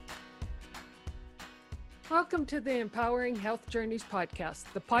Welcome to the Empowering Health Journeys podcast,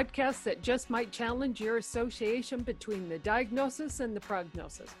 the podcast that just might challenge your association between the diagnosis and the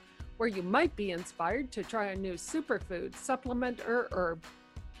prognosis, where you might be inspired to try a new superfood, supplement, or herb.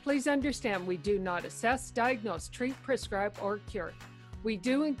 Please understand we do not assess, diagnose, treat, prescribe, or cure. We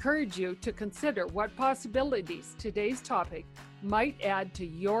do encourage you to consider what possibilities today's topic might add to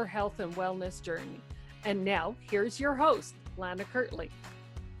your health and wellness journey. And now, here's your host, Lana Kirtley.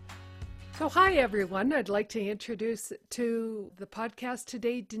 So hi, everyone. I'd like to introduce to the podcast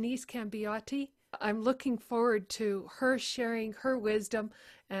today, Denise Cambiotti. I'm looking forward to her sharing her wisdom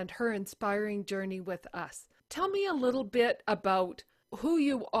and her inspiring journey with us. Tell me a little bit about who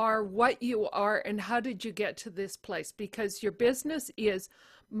you are, what you are, and how did you get to this place? Because your business is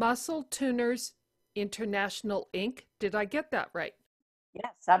Muscle Tuners International, Inc. Did I get that right?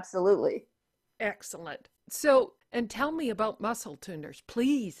 Yes, absolutely. Excellent. So, and tell me about Muscle Tuners,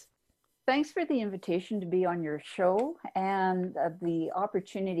 please. Thanks for the invitation to be on your show and the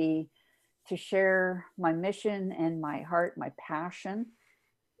opportunity to share my mission and my heart, my passion,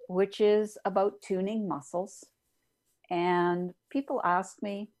 which is about tuning muscles. And people ask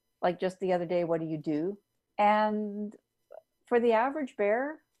me, like just the other day, what do you do? And for the average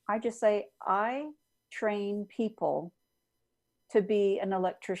bear, I just say, I train people to be an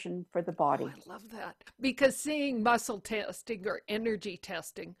electrician for the body. Oh, I love that. Because seeing muscle testing or energy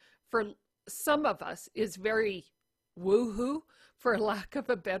testing for some of us is very woo-hoo, for lack of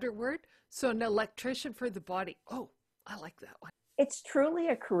a better word. So an electrician for the body. Oh, I like that one. It's truly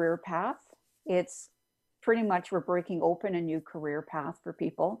a career path. It's pretty much we're breaking open a new career path for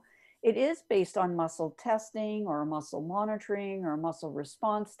people. It is based on muscle testing or muscle monitoring or muscle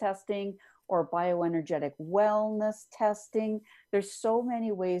response testing or bioenergetic wellness testing. There's so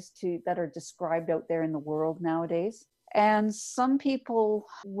many ways that are described out there in the world nowadays. And some people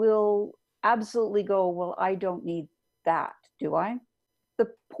will absolutely go, well, I don't need that, do I? The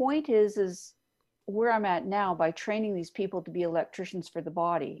point is where I'm at now by training these people to be electricians for the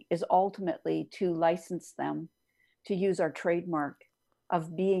body is ultimately to license them to use our trademark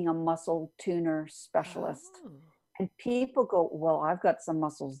of being a muscle tuner specialist. Oh. And people go, well, I've got some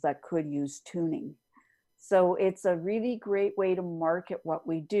muscles that could use tuning. So it's a really great way to market what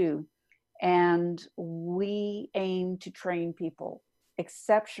we do. And we aim to train people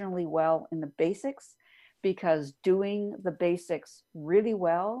exceptionally well in the basics, because doing the basics really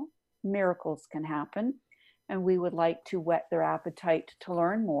well, miracles can happen. And we would like to whet their appetite to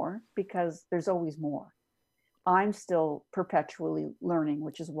learn more, because there's always more. I'm still perpetually learning,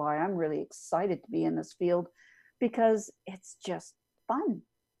 which is why I'm really excited to be in this field, because it's just fun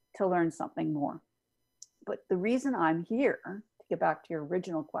to learn something more. But the reason I'm here, to get back to your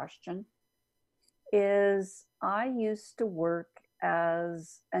original question, is I used to work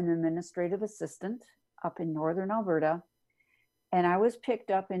as an administrative assistant up in northern Alberta, and I was picked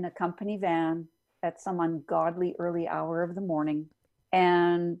up in a company van at some ungodly early hour of the morning,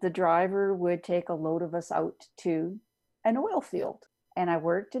 and the driver would take a load of us out to an oil field. And I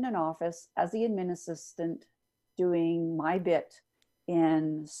worked in an office as the admin assistant, doing my bit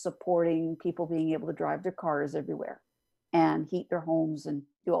in supporting people being able to drive their cars everywhere and heat their homes and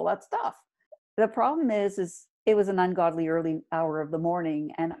do all that stuff. The problem is it was an ungodly early hour of the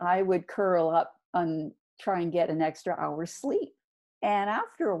morning, and I would curl up and try and get an extra hour's sleep. And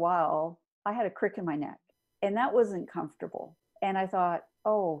after a while, I had a crick in my neck, and that wasn't comfortable. And I thought,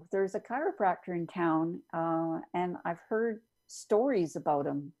 oh, there's a chiropractor in town, and I've heard stories about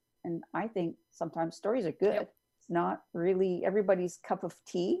him. And I think sometimes stories are good. Yep. It's not really everybody's cup of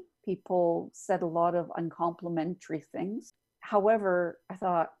tea. People said a lot of uncomplimentary things. However, I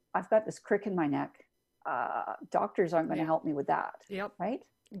thought, I've got this crick in my neck. Doctors aren't going to help me with that. Yep. Right?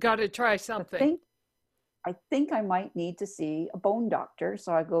 Got to try something. I think I might need to see a bone doctor.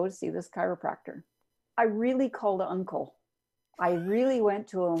 So I go to see this chiropractor. I really called uncle. I really went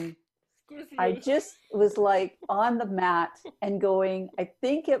to him. I just was like on the mat and going, I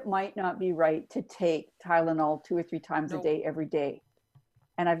think it might not be right to take Tylenol 2 or 3 times a day, every day.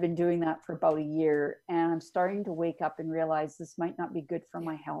 And I've been doing that for about a year. And I'm starting to wake up and realize this might not be good for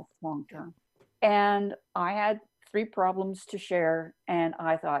my health long term. And I had 3 problems to share. And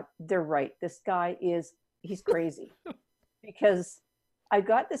I thought, they're right. This guy he's crazy. Because I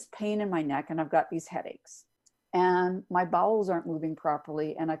got this pain in my neck and I've got these headaches. And my bowels aren't moving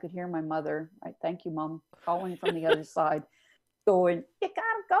properly. And I could hear my mother, thank you, Mom, calling from the other side, going, you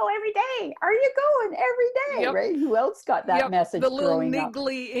gotta go every day. Are you going every day? Yep. Right? Who else got that message growing up? The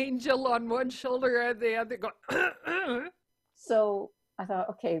little niggly angel on one shoulder and the other go. So I thought,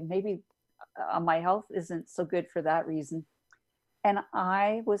 okay, maybe my health isn't so good for that reason. And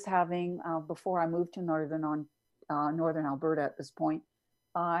I was having, before I moved to northern Alberta at this point,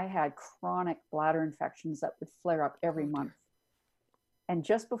 I had chronic bladder infections that would flare up every month. And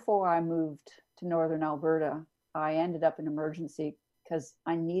just before I moved to northern Alberta, I ended up in emergency because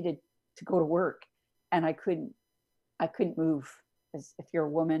I needed to go to work, and I couldn't move. As if you're a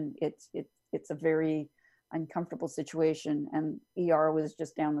woman, it's a very uncomfortable situation, and ER was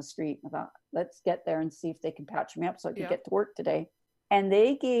just down the street. I thought, let's get there and see if they can patch me up so I could get to work today. And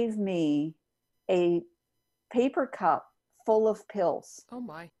they gave me a paper cup full of pills. Oh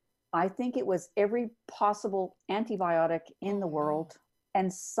my. I think it was every possible antibiotic in the world.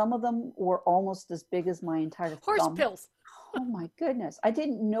 And some of them were almost as big as my entire horse thumb. Pills. Oh my goodness. I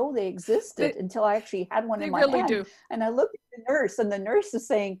didn't know they existed until I actually had one in my really hand. Do. And I looked at the nurse, and the nurse is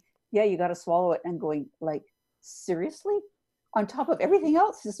saying, yeah, you got to swallow it. And going, like, seriously? On top of everything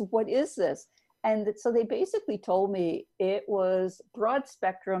else, what is this? And so they basically told me it was broad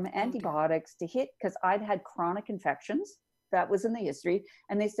spectrum antibiotics to hit, because I'd had chronic infections. That was in the history.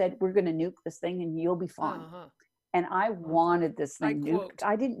 And they said, we're going to nuke this thing and you'll be fine. And I wanted this thing nuked.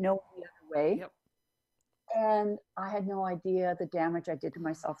 I didn't know the other way. Yep. And I had no idea the damage I did to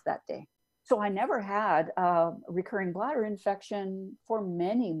myself that day. So I never had a recurring bladder infection for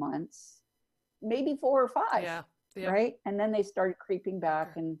many months, maybe 4 or 5. Yeah. Right. And then they started creeping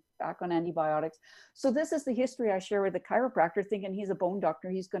back and back on antibiotics. So this is the history I share with the chiropractor, thinking he's a bone doctor.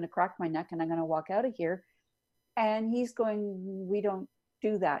 He's going to crack my neck and I'm going to walk out of here. And he's going, we don't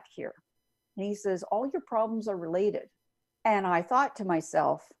do that here. And he says, all your problems are related. And I thought to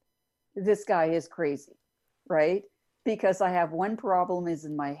myself, this guy is crazy, right? Because I have one problem is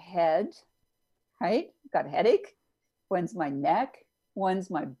in my head, right? Got a headache. One's my neck. One's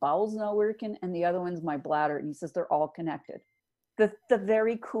my bowels not working. And the other one's my bladder. And he says, they're all connected. The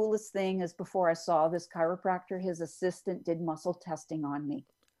very coolest thing is, before I saw this chiropractor, his assistant did muscle testing on me.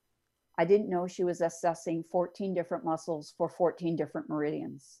 I didn't know she was assessing 14 different muscles for 14 different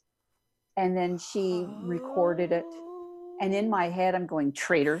meridians. And then she recorded it. And in my head, I'm going,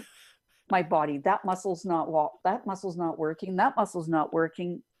 traitor, my body, that muscle's not working. That muscle's not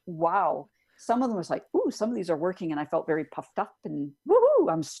working. Wow. Some of them was like, ooh, some of these are working. And I felt very puffed up and woohoo,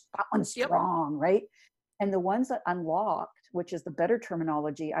 that one's strong, right? And the ones that unlocked, which is the better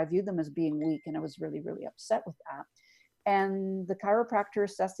terminology, I viewed them as being weak. And I was really, really upset with that. And the chiropractor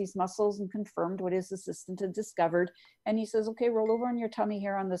assessed these muscles and confirmed what his assistant had discovered. And he says, okay, roll over on your tummy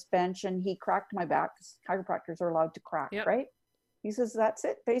here on this bench. And he cracked my back, because chiropractors are allowed to crack, right? He says, that's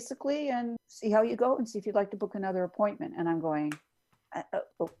it, basically. And see how you go and see if you'd like to book another appointment. And I'm going,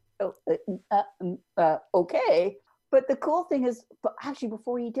 okay. But the cool thing is, but actually,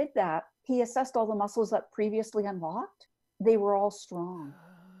 before he did that, he assessed all the muscles that previously unlocked. They were all strong.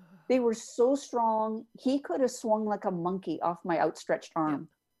 They were so strong. He could have swung like a monkey off my outstretched arm.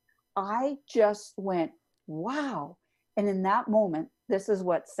 I just went, wow. And in that moment, this is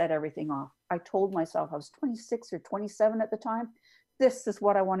what set everything off. I told myself, I was 26 or 27 at the time, this is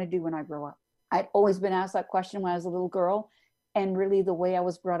what I want to do when I grow up. I'd always been asked that question when I was a little girl. And really, the way I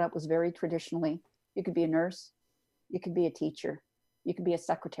was brought up was very traditionally. You could be a nurse, you could be a teacher, you could be a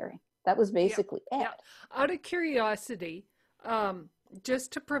secretary. That was basically it. Out of curiosity,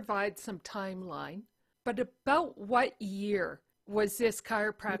 just to provide some timeline, but about what year was this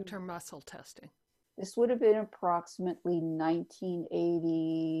chiropractor muscle testing? This would have been approximately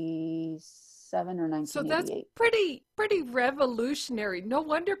 1987 or 1988. So that's pretty revolutionary. No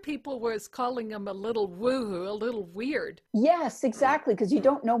wonder people was calling him a little woohoo, a little weird. Yes, exactly, because you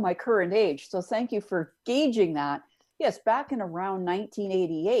don't know my current age. So thank you for gauging that. Yes, back in around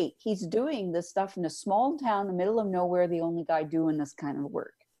 1988, he's doing this stuff in a small town in the middle of nowhere, the only guy doing this kind of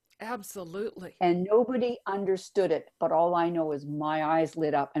work. Absolutely. And nobody understood it. But all I know is my eyes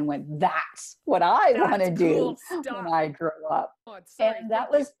lit up and went, that's what I want to do when I grow up. And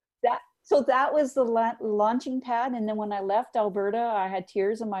that was that. So that was the launching pad. And then when I left Alberta, I had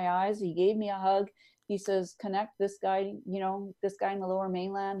tears in my eyes. He gave me a hug. He says, connect this guy, this guy in the Lower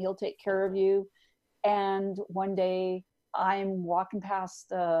Mainland, he'll take care of you. And one day I'm walking past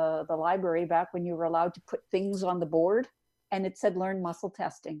the library back when you were allowed to put things on the board, and it said learn muscle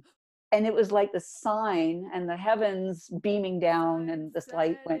testing. And it was like the sign and the heavens beaming down, and this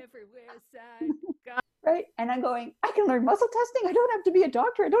light went right. And I'm going, I can learn muscle testing. I don't have to be a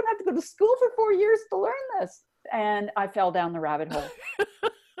doctor. I don't have to go to school for 4 years to learn this. And I fell down the rabbit hole.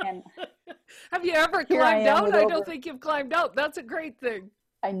 And have you ever climbed out? I don't think you've climbed out. That's a great thing.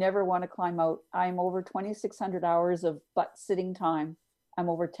 I never want to climb out. I'm over 2,600 hours of butt sitting time. I'm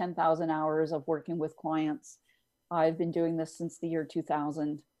over 10,000 hours of working with clients. I've been doing this since the year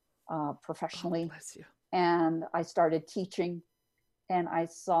 2000 professionally. Oh, bless you. And I started teaching and I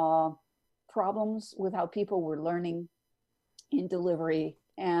saw problems with how people were learning in delivery.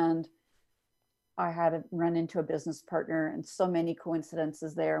 And I had to run into a business partner and so many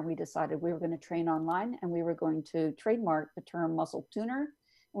coincidences there. And we decided we were going to train online and we were going to trademark the term muscle tuner.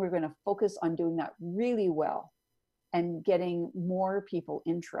 And we were going to focus on doing that really well and getting more people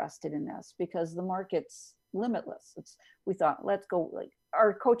interested in this because the market's limitless. We thought, let's go. Like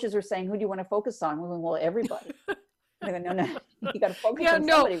our coaches are saying, who do you want to focus on? We went, well, everybody. I go, no, you got to focus on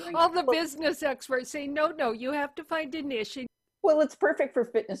somebody. All the business experts say, no, you have to find a niche. Well, it's perfect for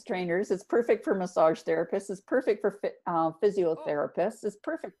fitness trainers. It's perfect for massage therapists. It's perfect for physiotherapists. It's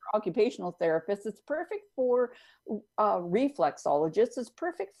perfect for occupational therapists. It's perfect for reflexologists. It's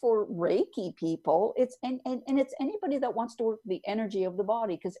perfect for Reiki people. It's and it's anybody that wants to work the energy of the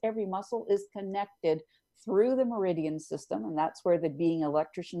body because every muscle is connected through the meridian system, and that's where the being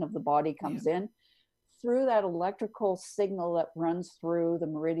electrician of the body comes in. Through that electrical signal that runs through the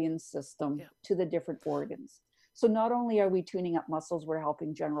meridian system to the different organs. So not only are we tuning up muscles, we're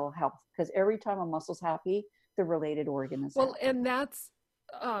helping general health because every time a muscle's happy, the related organ is happy. And that's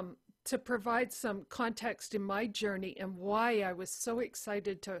to provide some context in my journey and why I was so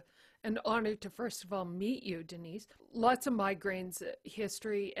excited and honored to first of all meet you, Denise. Lots of migraines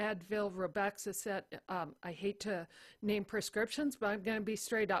history, Advil, Robaxacet. I hate to name prescriptions, but I'm going to be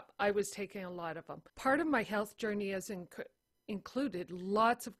straight up. I was taking a lot of them. Part of my health journey has included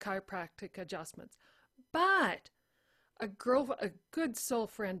lots of chiropractic adjustments. But a good soul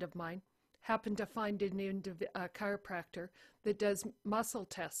friend of mine happened to find a chiropractor that does muscle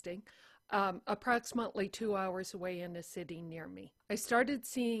testing approximately 2 hours away in a city near me. I started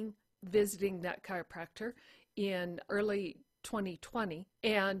visiting that chiropractor in early 2020,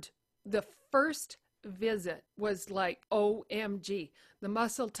 and the first visit was like OMG, the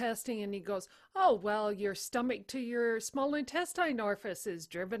muscle testing, and he goes, oh well, your stomach to your small intestine orifice is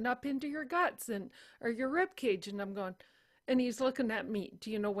driven up into your guts or your rib cage. And I'm going, and he's looking at me,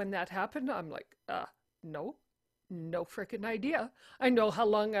 do you know when that happened? I'm like, no freaking idea. I know how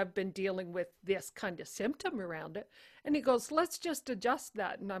long I've been dealing with this kind of symptom around it. And he goes, let's just adjust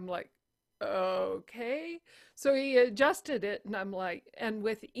that. And I'm like, okay. So he adjusted it, and I'm like, and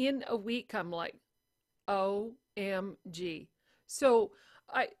within a week I'm like, OMG. So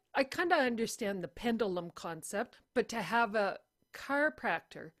I kind of understand the pendulum concept, but to have a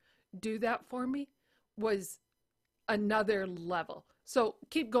chiropractor do that for me was another level. So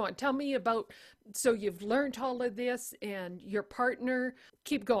keep going. Tell me so you've learned all of this and your partner.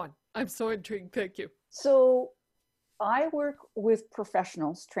 Keep going. I'm so intrigued. Thank you. So I work with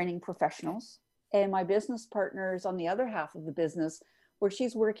professionals, training professionals, and my business partner is on the other half of the business where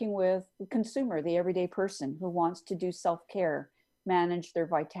she's working with the consumer, the everyday person who wants to do self-care, manage their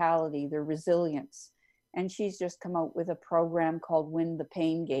vitality, their resilience. And she's just come out with a program called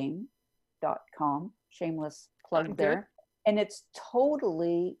winthepaingame.com, shameless plug there. And it's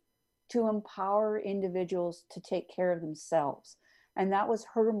totally to empower individuals to take care of themselves. And that was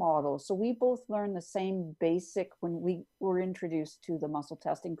her model. So we both learned the same basic when we were introduced to the muscle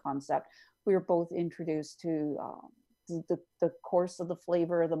testing concept. We were both introduced to the course of the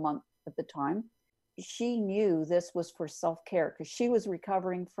flavor of the month at the time. She knew this was for self-care because she was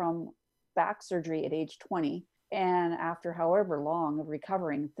recovering from back surgery at age 20. And after however long of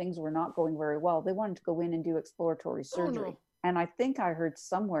recovering, things were not going very well. They wanted to go in and do exploratory surgery. Oh, no. And I think I heard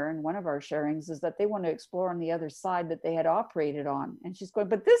somewhere in one of our sharings is that they want to explore on the other side that they had operated on. And she's going,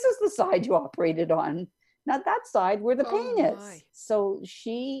 but this is the side you operated on, not that side where the pain is. So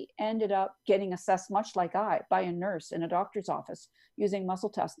she ended up getting assessed much like by a nurse in a doctor's office using muscle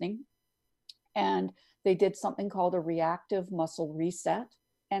testing. And they did something called a reactive muscle reset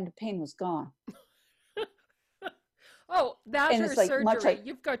and the pain was gone. Oh, that's her surgery.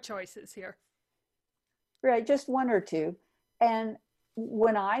 You've got choices here. Right, just one or two. And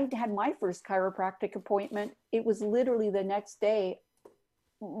when I had my first chiropractic appointment, it was literally the next day.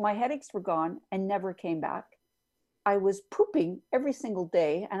 My headaches were gone and never came back. I was pooping every single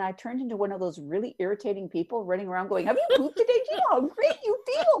day, and I turned into one of those really irritating people running around going, have you pooped today? Do you know how great you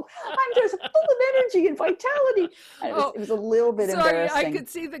feel? I'm just full of energy and vitality. And it was a little bit embarrassing. I could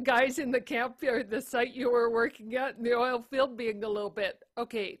see the guys in the camp or the site you were working at in the oil field being a little bit,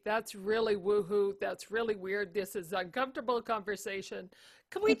 okay, that's really woohoo. That's really weird. This is uncomfortable conversation.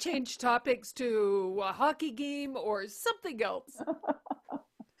 Can we change topics to a hockey game or something else?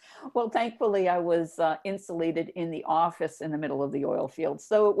 Well, thankfully, I was insulated in the office in the middle of the oil field.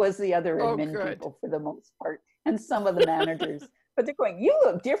 So it was the other admin people for the most part and some of the managers. But they're going, you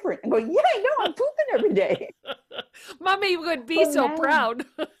look different. I'm going, yeah, I know, I'm pooping every day. Mommy would be so proud.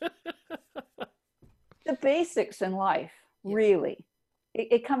 The basics in life, really.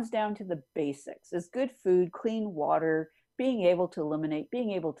 it comes down to the basics. Is good food, clean water, being able to eliminate,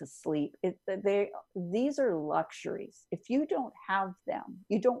 being able to sleep. These are luxuries. If you don't have them,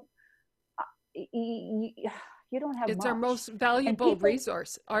 you, you don't have It's our much. most And valuable people,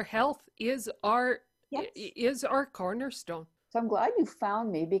 resource. Our health yes. is our cornerstone. So I'm glad you found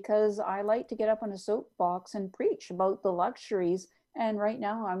me, because I like to get up on a soapbox and preach about the luxuries. And right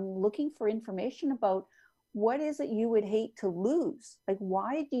now I'm looking for information about what is it you would hate to lose? Like,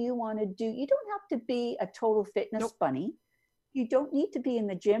 why do you want to do, you don't have to be a total fitness Nope. bunny. You don't need to be in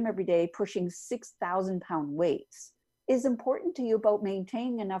the gym every day pushing 6,000-pound weights. Is important to you about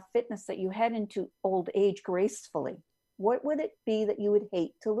maintaining enough fitness that you head into old age gracefully? What would it be that you would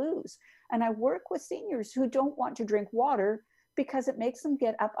hate to lose? And I work with seniors who don't want to drink water because it makes them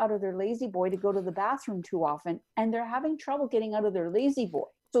get up out of their lazy boy to go to the bathroom too often, and they're having trouble getting out of their lazy boy.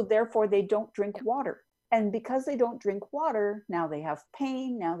 So therefore they don't drink water. And because they don't drink water, now they have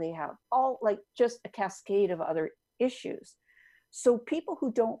pain, now they have all, like, just a cascade of other issues. So people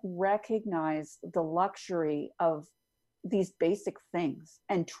who don't recognize the luxury of these basic things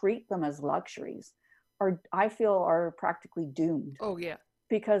and treat them as luxuries I feel, are practically doomed. Oh, yeah.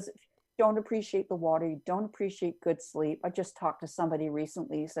 Because if you don't appreciate the water, you don't appreciate good sleep. I just talked to somebody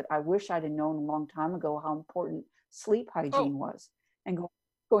recently who said, I wish I'd have known a long time ago how important sleep Oh, hygiene was, and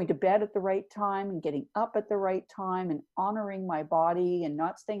going to bed at the right time and getting up at the right time and honoring my body and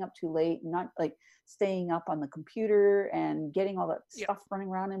not staying up too late, and not like staying up on the computer and getting all that yeah. stuff running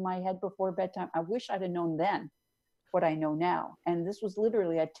around in my head before bedtime. I wish I'd have known then what I know now. And this was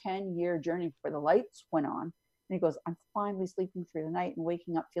literally a 10-year journey before the lights went on. And he goes, I'm finally sleeping through the night and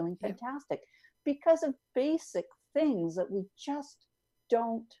waking up feeling Yeah. fantastic, because of basic things that we just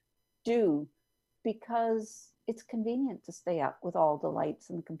don't do, because it's convenient to stay up with all the lights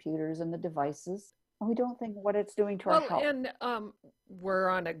and the computers and the devices. And we don't think what it's doing to our Well, health. and we're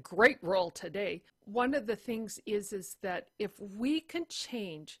on a great roll today. One of the things is that if we can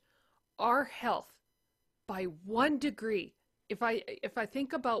change our health by 1 degree, if I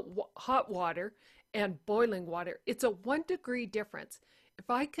think about hot water and boiling water, it's a 1 degree difference. If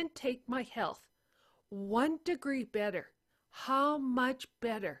I can take my health 1 degree better, how much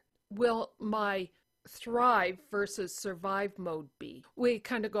better will my thrive versus survive mode be? We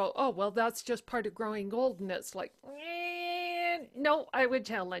kind of go, oh, well, that's just part of growing old. And it's like, no, I would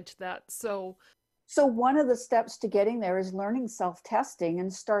challenge that. So one of the steps to getting there is learning self-testing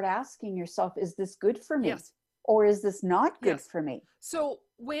and start asking yourself, is this good for me? yes, Or is this not good yes. for me? So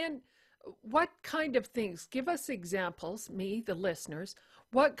what kind of things, give us examples, me, the listeners,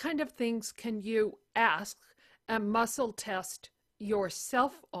 what kind of things can you ask and muscle test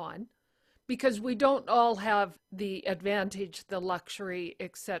yourself on? Because we don't all have the advantage, the luxury,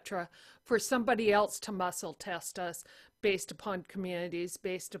 etc., for somebody else to muscle test us based upon communities,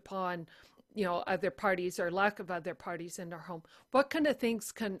 based upon, other parties or lack of other parties in our home. What kind of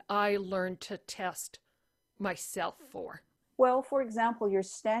things can I learn to test myself for? Well, for example, you're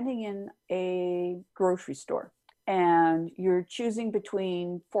standing in a grocery store and you're choosing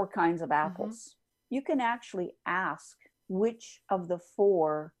between 4 kinds of Mm-hmm. apples. You can actually ask which of the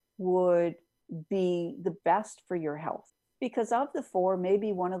 4 would be the best for your health. Because of the 4,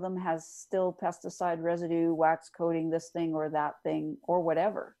 maybe one of them has still pesticide residue, wax coating, this thing or that thing, or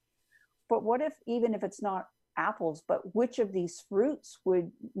whatever. But what if, even if it's not apples, but which of these fruits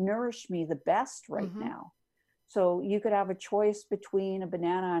would nourish me the best right Mm-hmm. now? So you could have a choice between a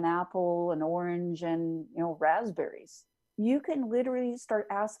banana, an apple, an orange, and raspberries. You can literally start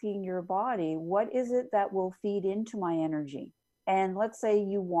asking your body, what is it that will feed into my energy? And let's say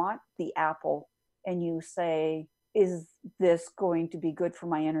you want the apple and you say, is this going to be good for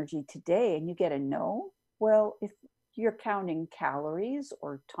my energy today? And you get a no. Well, if you're counting calories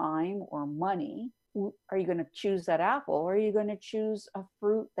or time or money, are you going to choose that apple, or are you going to choose a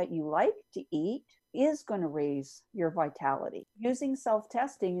fruit that you like to eat, is going to raise your vitality? Using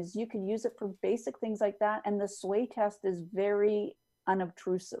self-testing is, you can use it for basic things like that. And the sway test is very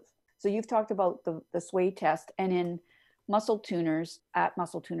unobtrusive. So you've talked about the sway test, and in Muscle Tuners, at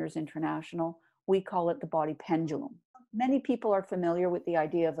Muscle Tuners International, we call it the body pendulum. Many people are familiar with the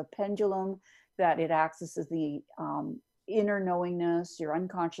idea of a pendulum, that it accesses the inner knowingness. Your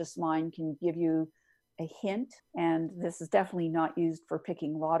unconscious mind can give you a hint, and this is definitely not used for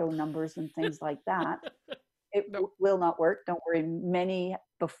picking lotto numbers and things like that. It No. will not work. Don't worry. Many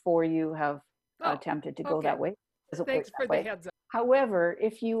before you have Oh, attempted to go okay. that way. It doesn't work Thanks for that the way. heads up. However,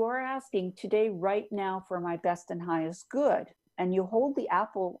 if you are asking today, right now, for my best and highest good, and you hold the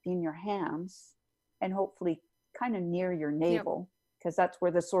apple in your hands and hopefully kind of near your Yep. navel, because that's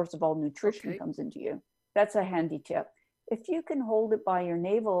where the source of all nutrition Okay. comes into you. That's a handy tip. if you can hold it by your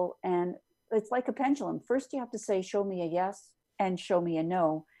navel, and it's like a pendulum. First, you have to say, show me a yes and show me a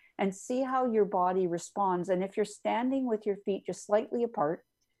no, and see how your body responds. And if you're standing with your feet just slightly apart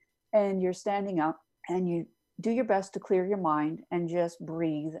and you're standing up, and you do your best to clear your mind and just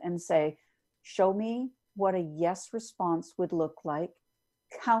breathe and say, show me what a yes response would look like.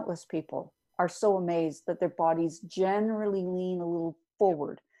 Countless people are so amazed that their bodies generally lean a little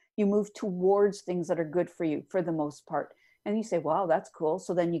forward. You move towards things that are good for you for the most part. And you say, wow, that's cool.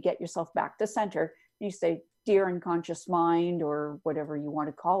 So then you get yourself back to center. And you say, dear unconscious mind, or whatever you want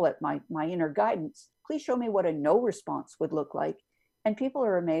to call it, my inner guidance, please show me what a no response would look like. And people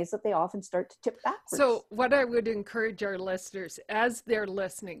are amazed that they often start to tip backwards. So what I would encourage our listeners, as they're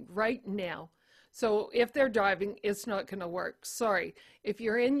listening right now, so if they're driving, it's not going to work. Sorry. If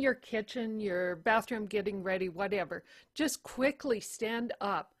you're in your kitchen, your bathroom, getting ready, whatever, just quickly stand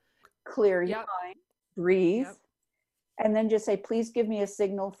up. Clear your mind, breathe, and then just say, please give me a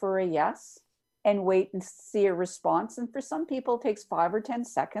signal for a yes, and wait and see a response. And for some people, it takes 5 or 10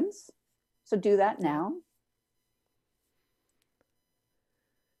 seconds. So do that now.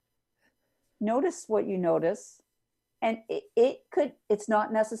 Notice what you notice. And it's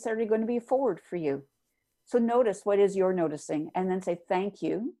not necessarily going to be forward for you. So notice what is you're noticing, and then say thank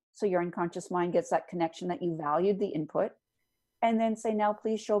you. So your unconscious mind gets that connection that you valued the input. And then say, now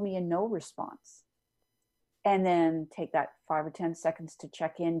please show me a no response. And then take that 5 or 10 seconds to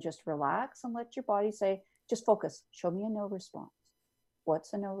check in, just relax and let your body say, just focus, show me a no response.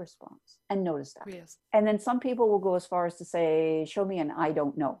 What's a no response? And notice that. Yes. And then some people will go as far as to say, show me an I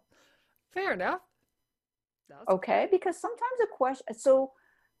don't know. Fair enough. Okay, because sometimes a question, so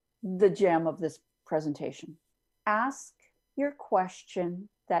the gem of this presentation, ask your question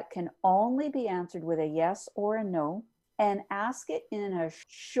that can only be answered with a yes or a no, and ask it in a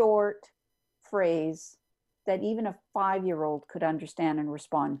short phrase that even a 5-year-old could understand and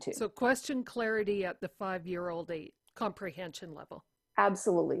respond to. So question clarity at the 5-year-old comprehension level.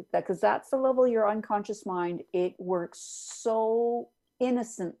 Absolutely, because that's the level of your unconscious mind. It works so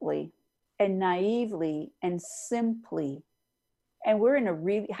innocently and naively and simply. And we're in a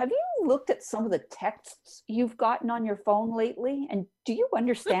really, have you looked at some of the texts you've gotten on your phone lately? And do you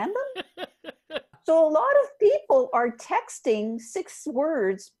understand them? So a lot of people are texting 6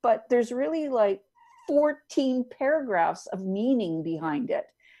 words, but there's really like 14 paragraphs of meaning behind it.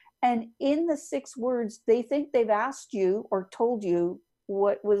 And in the 6 words, they think they've asked you or told you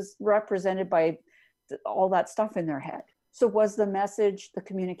what was represented by all that stuff in their head. So was the message, the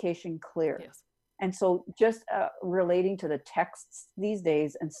communication clear? Yes. And so just relating to the texts these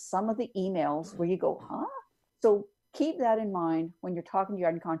days and some of the emails where you go, huh? So keep that in mind when you're talking to your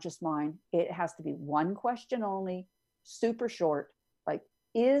unconscious mind. It has to be one question only, super short. Like,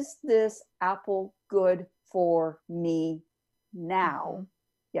 is this apple good for me now? Mm-hmm.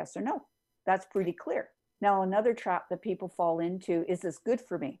 Yes or no? That's pretty clear. Now, another trap that people fall into is this good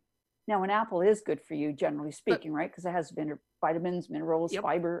for me? Now, an apple is good for you, generally speaking, right? Because it has vitamins, minerals,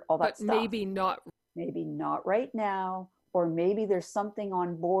 fiber, all that stuff. But maybe not. Maybe not right now, or maybe there's something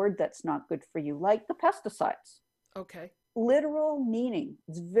on board that's not good for you, like the pesticides. Okay. Literal meaning.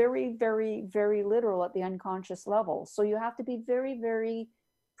 It's very, very, very literal at the unconscious level. So you have to be very, very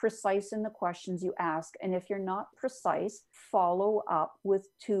precise in the questions you ask. And if you're not precise, follow up with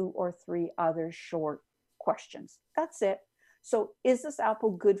 2 or 3 other short questions. That's it. So is this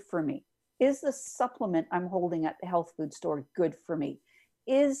apple good for me? Is this supplement I'm holding at the health food store good for me?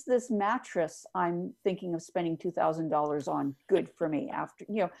 Is this mattress I'm thinking of spending $2,000 on good for me? After,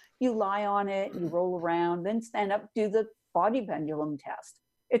 you lie on it, you roll around, then stand up, do the body pendulum test.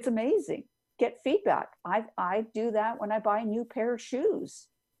 It's amazing. Get feedback. I do that when I buy a new pair of shoes.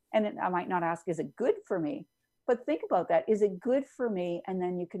 And I might not ask, is it good for me? But think about that. Is it good for me? And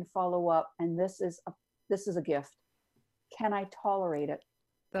then you can follow up. And this is a gift. Can I tolerate it?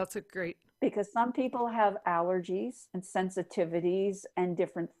 That's a great. Because some people have allergies and sensitivities and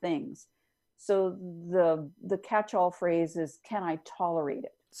different things. So the catch-all phrase is, can I tolerate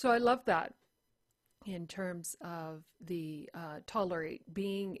it? So I love that in terms of the tolerate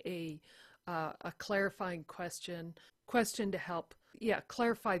being a clarifying question to help,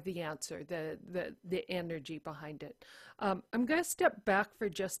 clarify the answer, the energy behind it. I'm going to step back for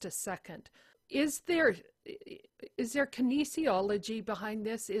just a second. Is there kinesiology behind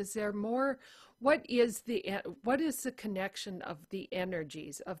this? Is there more? What is the connection of the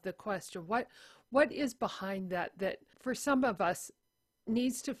energies of the question? What is behind that for some of us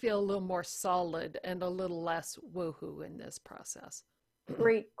needs to feel a little more solid and a little less woohoo in this process?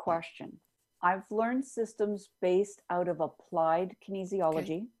 Great question. I've learned systems based out of applied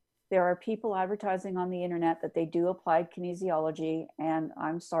kinesiology. Okay. There are people advertising on the internet that they do applied kinesiology. And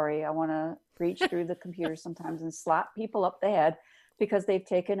I'm sorry, I want to reach through the computer sometimes and slap people up the head because they've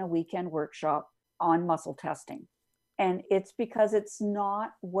taken a weekend workshop on muscle testing. And it's because it's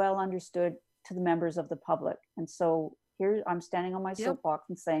not well understood to the members of the public. And so here I'm standing on my soapbox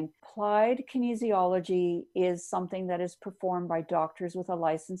and saying applied kinesiology is something that is performed by doctors with a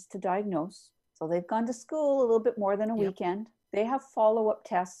license to diagnose. So they've gone to school a little bit more than a weekend. They have follow-up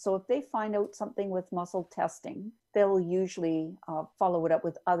tests. So if they find out something with muscle testing, they'll usually follow it up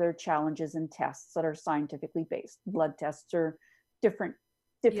with other challenges and tests that are scientifically based. Blood tests or different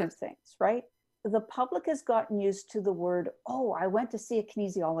things, right? The public has gotten used to the word, oh, I went to see a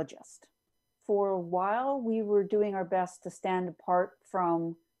kinesiologist. For a while, we were doing our best to stand apart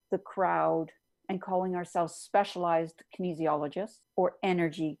from the crowd and calling ourselves specialized kinesiologists or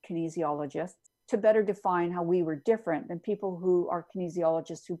energy kinesiologists to better define how we were different than people who are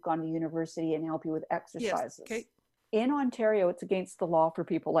kinesiologists who've gone to university and help you with exercises. Yes. Okay. In Ontario, it's against the law for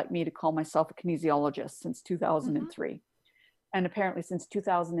people like me to call myself a kinesiologist since 2003. Mm-hmm. And apparently since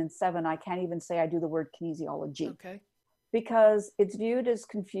 2007, I can't even say I do the word kinesiology. Okay. Because it's viewed as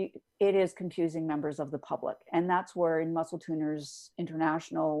it is confusing members of the public. And that's where in Muscle Tuners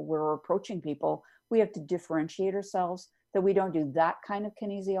International, we're approaching people. We have to differentiate ourselves that we don't do that kind of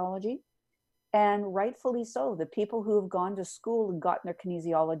kinesiology. And rightfully so. The people who have gone to school and gotten their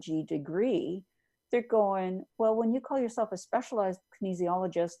kinesiology degree, they're going, well, when you call yourself a specialized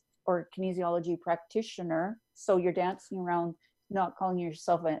kinesiologist or kinesiology practitioner, so you're dancing around not calling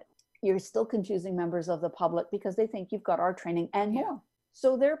yourself you're still confusing members of the public because they think you've got our training and more.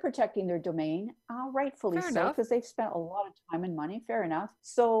 So they're protecting their domain, rightfully so, because they've spent a lot of time and money. Fair enough.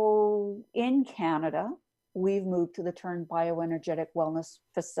 So in Canada, we've moved to the term bioenergetic wellness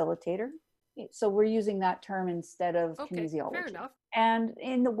facilitator. So we're using that term instead of kinesiology. Fair enough. And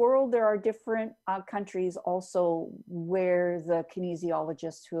in the world, there are different countries also where the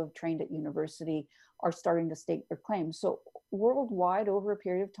kinesiologists who have trained at university are starting to stake their claim. So worldwide, over a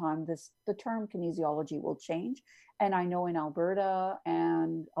period of time, the term kinesiology will change. And I know in Alberta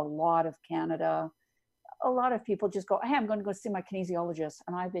and a lot of Canada, a lot of people just go, hey, I'm going to go see my kinesiologist.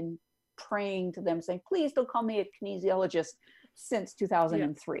 And I've been praying to them saying, please don't call me a kinesiologist since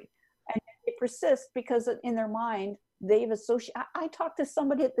 2003. Yeah. And it persists because in their mind, they've associated. I talked to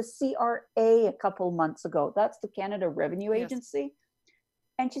somebody at the CRA a couple months ago. That's the Canada Revenue Agency.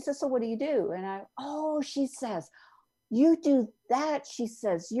 And she says, so what do you do? And she says, you do that. She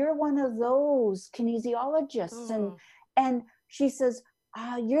says, you're one of those kinesiologists. Oh. And she says,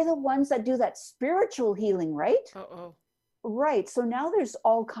 you're the ones that do that spiritual healing, right? Uh-oh. Right. So now there's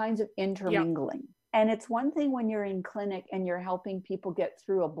all kinds of intermingling. Yeah. And it's one thing when you're in clinic and you're helping people get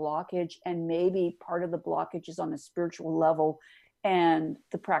through a blockage, and maybe part of the blockage is on a spiritual level, and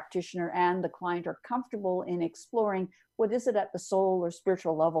the practitioner and the client are comfortable in exploring what is it at the soul or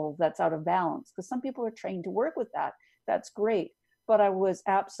spiritual level that's out of balance. Because some people are trained to work with that. That's great. But I was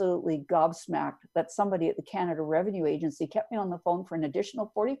absolutely gobsmacked that somebody at the Canada Revenue Agency kept me on the phone for an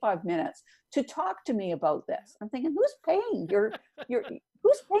additional 45 minutes to talk to me about this. I'm thinking, who's paying?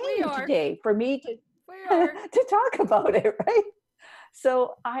 Who's paying you today for me to talk about it, right?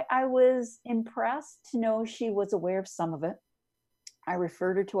 So I was impressed to know she was aware of some of it. I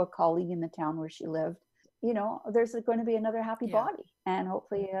referred her to a colleague in the town where she lived. You know, there's going to be another happy body, and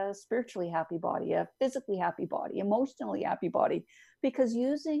hopefully a spiritually happy body, a physically happy body, emotionally happy body, because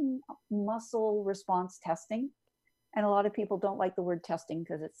using muscle response testing, and a lot of people don't like the word testing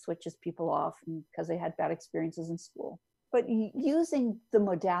because it switches people off and because they had bad experiences in school. But using the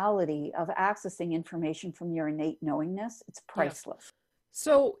modality of accessing information from your innate knowingness, it's priceless. Yes.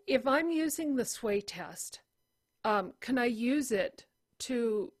 So if I'm using the sway test, can I use it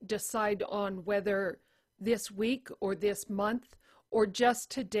to decide on whether this week or this month or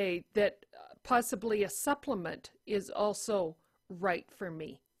just today that possibly a supplement is also right for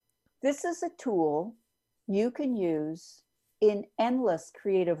me? This is a tool you can use in endless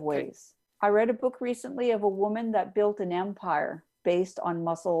creative ways. Okay. I read a book recently of a woman that built an empire based on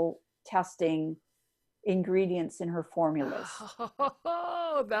muscle testing ingredients in her formulas.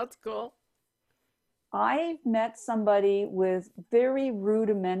 Oh, that's cool. I've met somebody with very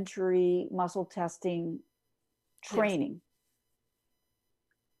rudimentary muscle testing training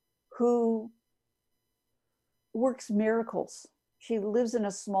who works miracles. She lives in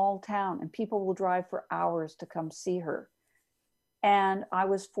a small town and people will drive for hours to come see her. And I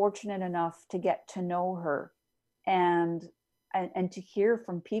was fortunate enough to get to know her and to hear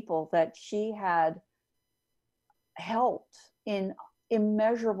from people that she had helped in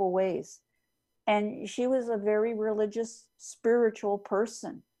immeasurable ways. And she was a very religious, spiritual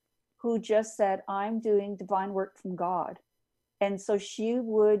person. who just said, I'm doing divine work from God. And so she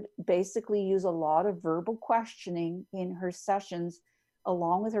would basically use a lot of verbal questioning in her sessions,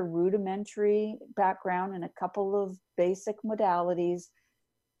 along with her rudimentary background and a couple of basic modalities.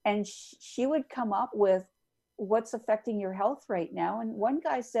 And she would come up with what's affecting your health right now. And one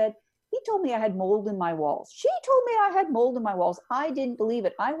guy said, he told me I had mold in my walls. She told me I had mold in my walls. I didn't believe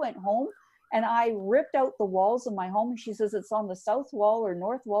it. I went home and I ripped out the walls of my home. And she says, it's on the south wall or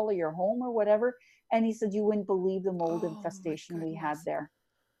north wall of your home or whatever. And he said, you wouldn't believe the mold infestation we had there.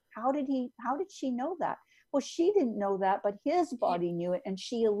 How did she know that? Well, she didn't know that, but his body knew it, and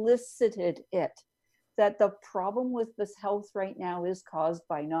she elicited it. That the problem with this health right now is caused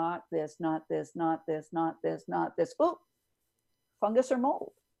by not this, not this, not this, not this, not this. Oh, fungus or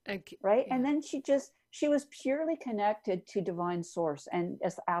mold. Right. Yeah. And then she was purely connected to divine source and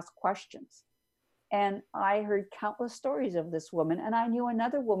just asked questions. And I heard countless stories of this woman. And I knew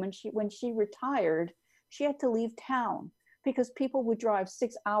another woman, when she retired, she had to leave town because people would drive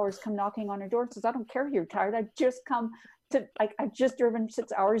 6 hours, come knocking on her door and says, I don't care if you're tired. I've just driven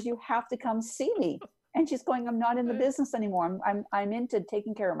 6 hours. You have to come see me. And she's going, I'm not in the business anymore. I'm into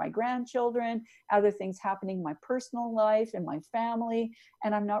taking care of my grandchildren, other things happening in my personal life and my family,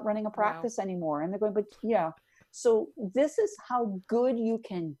 and I'm not running a practice anymore. And they're going, but yeah. So this is how good you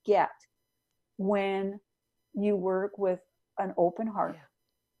can get when you work with an open heart. Yeah.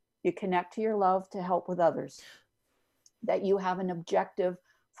 You connect to your love to help with others, that you have an objective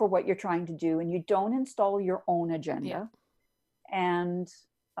for what you're trying to do, and you don't install your own agenda. Yeah. And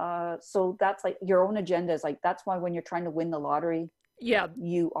so that's like your own agenda is like, that's why when you're trying to win the lottery,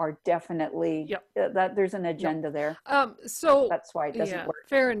 you are definitely that there's an agenda there. So that's why it doesn't work.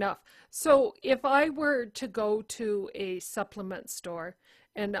 Fair enough. So if I were to go to a supplement store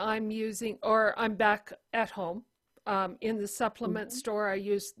and I'm back at home, in the supplement store, I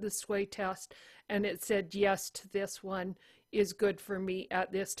used the sway test and it said yes to this one is good for me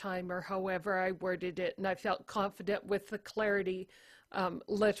at this time, or however I worded it, and I felt confident with the clarity,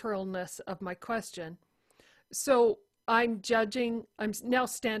 literalness of my question. So I'm now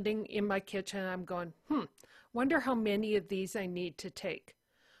standing in my kitchen, I'm going, wonder how many of these I need to take,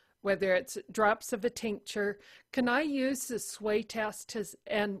 whether it's drops of a tincture. Can I use the sway test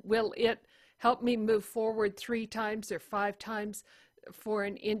and will it help me move forward 3 times or 5 times for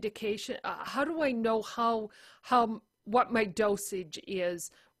an indication? How do I know what my dosage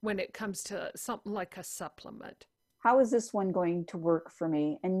is when it comes to something like a supplement? How is this one going to work for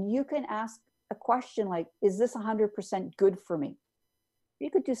me? And you can ask a question like, is this 100% good for me? You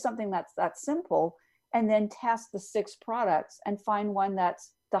could do something that's that simple and then test the 6 products and find one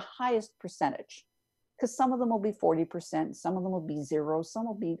that's the highest percentage. Because some of them will be 40%, some of them will be 0, some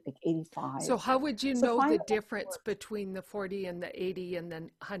will be like 85. So how would you know the difference between the 40 and the 80 and then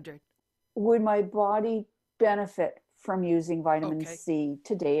 100? Would my body benefit from using vitamin C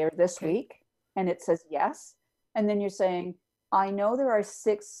today or this week? And it says yes. And then you're saying, I know there are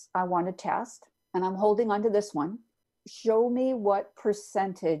 6 I want to test, and I'm holding on to this one. Show me what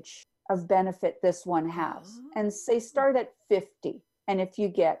percentage of benefit this one has. And say start at 50. And if you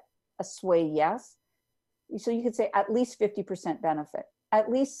get a sway yes, so you could say at least 50% benefit,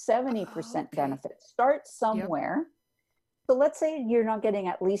 at least 70% benefit. Start somewhere. Yep. So let's say you're not getting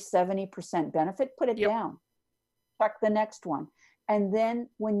at least 70% benefit, put it down. Check the next one. And then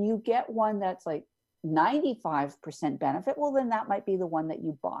when you get one that's like 95% benefit, well, then that might be the one that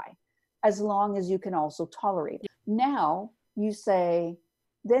you buy, as long as you can also tolerate it. Now you say,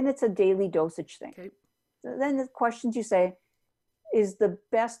 then it's a daily dosage thing. So then the questions you say, is the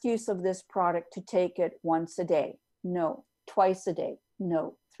best use of this product to take it once a day? No. Twice a day?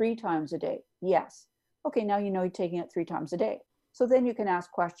 No. 3 times a day? Yes. Okay, now you know you're taking it 3 times a day. So then you can ask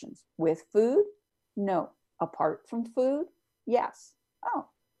questions. With food? No. Apart from food? Yes. Oh,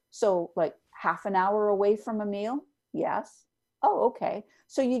 so like half an hour away from a meal? Yes. Oh, okay.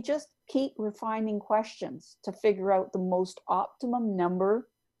 So you just keep refining questions to figure out the most optimum number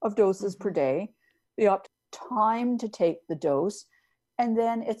of doses per day, the optimum time to take the dose, and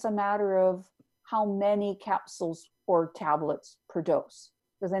then it's a matter of how many capsules or tablets per dose.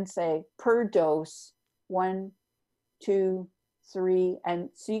 So then say per dose, 1, 2, 3, and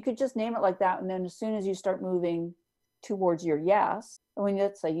so you could just name it like that. And then as soon as you start moving towards your yes, when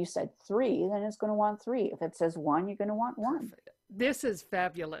let's say you said 3, then it's going to want 3. If it says 1, you're going to want 1. Perfect. This is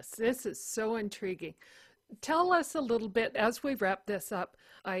fabulous. This is so intriguing. Tell us a little bit as we wrap this up.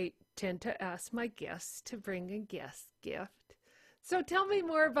 I tend to ask my guests to bring a guest gift. So tell me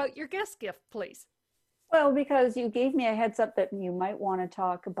more about your guest gift, please. Well, because you gave me a heads up that you might want to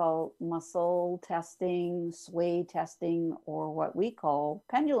talk about muscle testing, sway testing, or what we call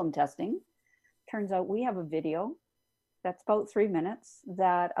pendulum testing. Turns out we have a video that's about 3 minutes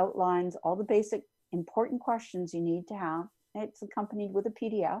that outlines all the basic important questions you need to have. It's accompanied with a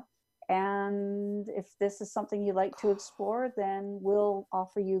PDF. And if this is something you like to explore, then we'll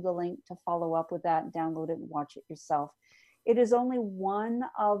offer you the link to follow up with that and download it and watch it yourself. It is only one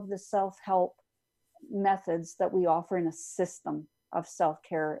of the self-help methods that we offer in a system of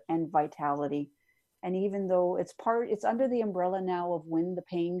self-care and vitality. And even though it's under the umbrella now of Win the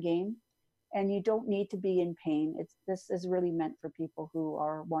Pain Game, and you don't need to be in pain. This is really meant for people who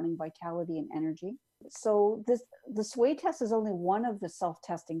are wanting vitality and energy. So the sway test is only one of the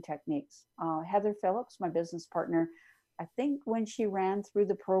self-testing techniques. Heather Phillips, my business partner, I think when she ran through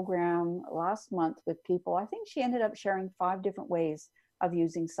the program last month with people, I think she ended up sharing 5 different ways of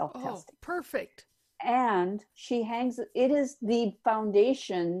using self-testing. Oh, perfect. And it is the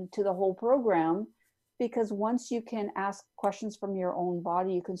foundation to the whole program, because once you can ask questions from your own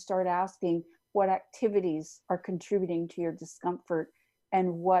body, you can start asking what activities are contributing to your discomfort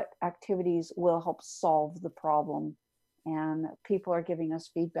and what activities will help solve the problem. And people are giving us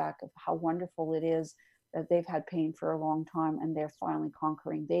feedback of how wonderful it is that they've had pain for a long time and they're finally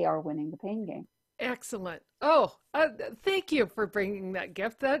conquering. They are winning the pain game. Excellent. Oh, thank you for bringing that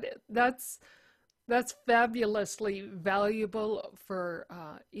gift. That's fabulously valuable for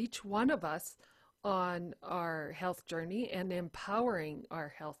each one of us on our health journey and empowering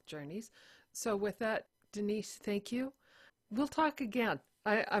our health journeys. So with that, Denise, thank you. We'll talk again.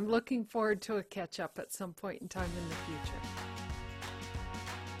 I'm looking forward to a catch up at some point in time in the future.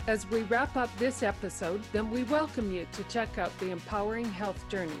 As we wrap up this episode, then we welcome you to check out the Empowering Health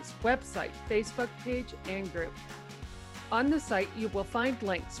Journeys website, Facebook page, and group. On the site, you will find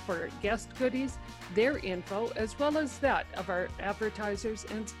links for guest goodies, their info, as well as that of our advertisers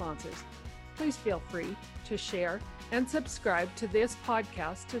and sponsors. Please feel free to share and subscribe to this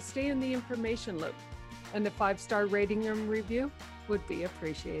podcast to stay in the information loop. And a 5-star rating and review would be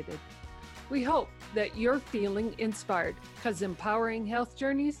appreciated. We hope that you're feeling inspired, because empowering health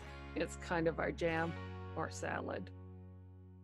journeys is kind of our jam or salad.